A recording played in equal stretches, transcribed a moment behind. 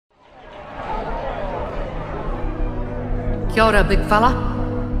Kia ora, big fella.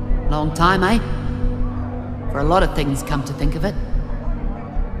 Long time, eh? For a lot of things, come to think of it.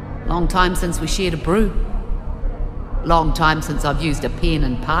 Long time since we shared a brew. Long time since I've used a pen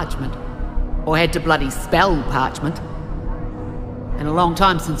and parchment. Or had to bloody spell parchment. And a long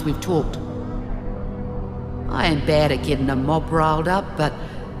time since we've talked. I ain't bad at getting a mob riled up, but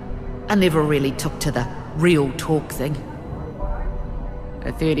I never really took to the real talk thing.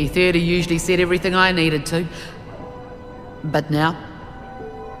 A 30-30 usually said everything I needed to. But now,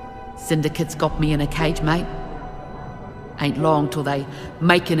 syndicate's got me in a cage, mate. Ain't long till they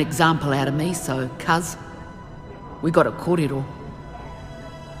make an example out of me, so, cuz, we got a korero.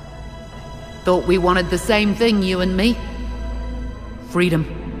 Thought we wanted the same thing, you and me. Freedom.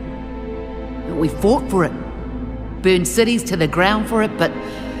 We fought for it. Burned cities to the ground for it, but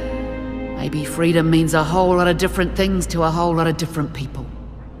maybe freedom means a whole lot of different things to a whole lot of different people.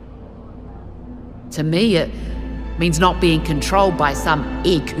 To me, it means not being controlled by some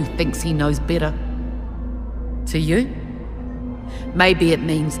egg who thinks he knows better. To you, maybe it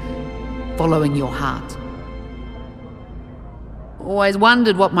means following your heart. Always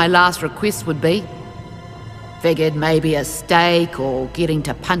wondered what my last request would be. Figured maybe a steak or getting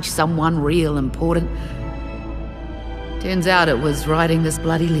to punch someone real important. Turns out it was writing this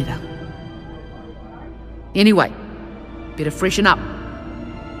bloody letter. Anyway, better freshen up.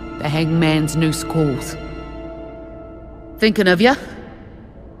 The hangman's noose calls. Thinking of ya.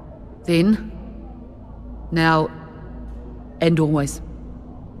 Then, now, and always.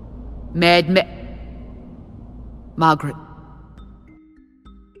 Margaret.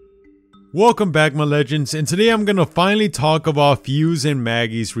 Welcome back, my legends, and today I'm gonna finally talk about Fuse and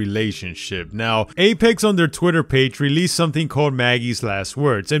Maggie's relationship. Now, Apex on their Twitter page released something called Maggie's Last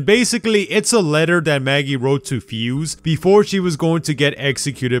Words, and basically it's a letter that Maggie wrote to Fuse before she was going to get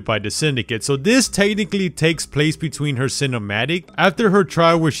executed by the Syndicate. So this technically takes place between her cinematic. After her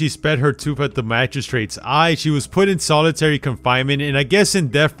trial where she spat her tooth at the magistrate's eye, she was put in solitary confinement, and I guess in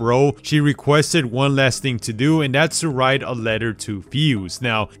death row, she requested one last thing to do, and that's to write a letter to Fuse.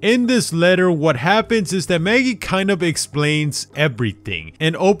 Now, in this letter, what happens is that Maggie kind of explains everything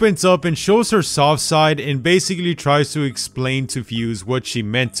and opens up and shows her soft side and basically tries to explain to Fuse what she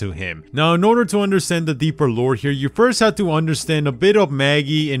meant to him. Now, in order to understand the deeper lore here, you first have to understand a bit of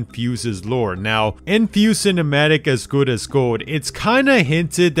Maggie and Fuse's lore. Now, in Fuse cinematic As Good as Gold, it's kinda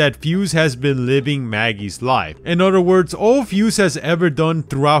hinted that Fuse has been living Maggie's life. In other words, all Fuse has ever done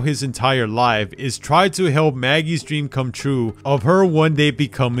throughout his entire life is try to help Maggie's dream come true of her one day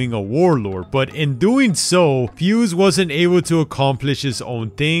becoming a warlord, but in doing so, Fuse wasn't able to accomplish his own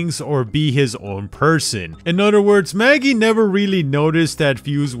things or be his own person. In other words, Maggie never really noticed that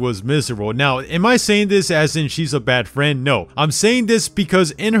Fuse was miserable. Now, am I saying this as in she's a bad friend? No. I'm saying this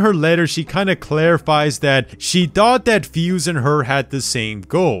because in her letter, she kind of clarifies that she thought that Fuse and her had the same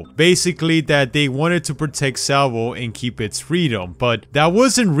goal. Basically, that they wanted to protect Salvo and keep its freedom, but that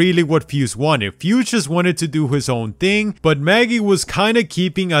wasn't really what Fuse wanted. Fuse just wanted to do his own thing, but Maggie was kind of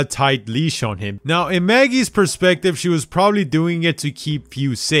keeping a tight leash on him. Now, in Maggie's perspective, she was probably doing it to keep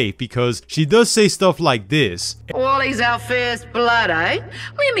Fuse safe, because she does say stuff like this. Wally's our first blood, eh?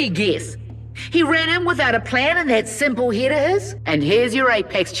 Let me guess. He ran in without a plan in that simple head of his? And here's your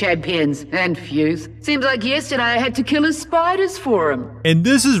Apex champions and Fuse. Seems like yesterday I had to kill his spiders for him. And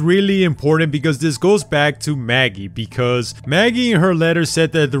this is really important because this goes back to Maggie, because Maggie in her letter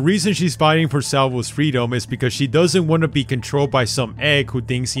said that the reason she's fighting for Salvo's freedom is because she doesn't want to be controlled by some egg who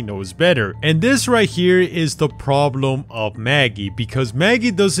thinks he knows better. And this right here is the problem of Maggie, because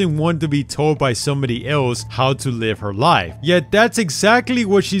Maggie doesn't want to be told by somebody else how to live her life. Yet that's exactly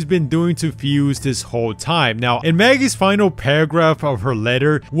what she's been doing to Fuse this whole time. Now, in Maggie's final paragraph of her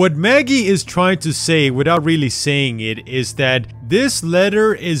letter, what Maggie is trying to say without really saying it is that this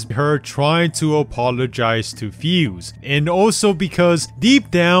letter is her trying to apologize to Fuse. And also because deep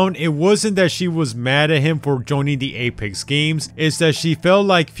down, it wasn't that she was mad at him for joining the Apex games, it's that she felt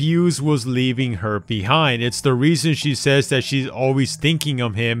like Fuse was leaving her behind. It's the reason she says that she's always thinking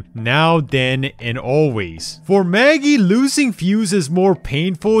of him now, then, and always. For Maggie, losing Fuse is more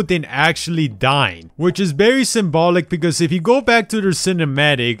painful than actually dying, which is very symbolic because if you go back to their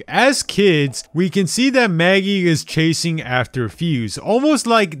cinematic, as kids, we can see that Maggie is chasing after Fuse. Fuse, almost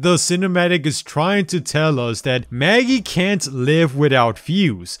like the cinematic is trying to tell us that Maggie can't live without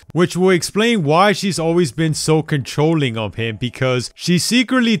Fuse, which will explain why she's always been so controlling of him, because she's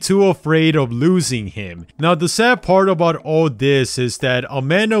secretly too afraid of losing him. Now, the sad part about all this is that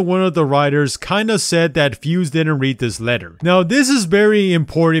Amanda, one of the writers, kinda said that Fuse didn't read this letter. Now, this is very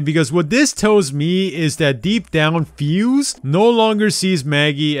important because what this tells me is that deep down, Fuse no longer sees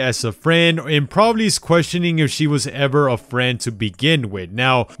Maggie as a friend and probably is questioning if she was ever a friend to begin with.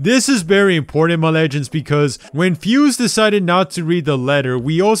 Now, this is very important, my legends, because when Fuse decided not to read the letter,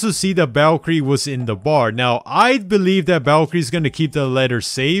 we also see that Valkyrie was in the bar. Now, I believe that Valkyrie's gonna keep the letter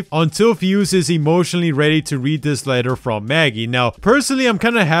safe until Fuse is emotionally ready to read this letter from Maggie. Now, personally, I'm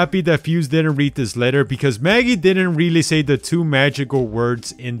kind of happy that Fuse didn't read this letter because Maggie didn't really say the two magical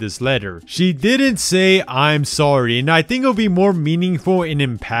words in this letter. She didn't say, "I'm sorry," and I think it'll be more meaningful and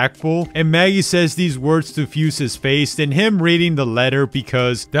impactful and Maggie says these words to Fuse's face than him reading the letter,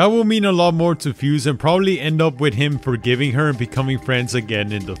 because that will mean a lot more to Fuse and probably end up with him forgiving her and becoming friends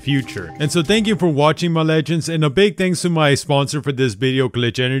again in the future. And so thank you for watching, my legends, and a big thanks to my sponsor for this video,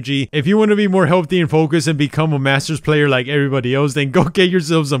 Glitch Energy. If you want to be more healthy and focused and become a Masters player like everybody else, then go get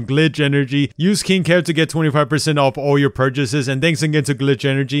yourself some Glitch Energy. Use KingCare to get 25% off all your purchases, and thanks again to Glitch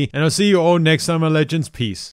Energy, and I'll see you all next time, my legends. Peace.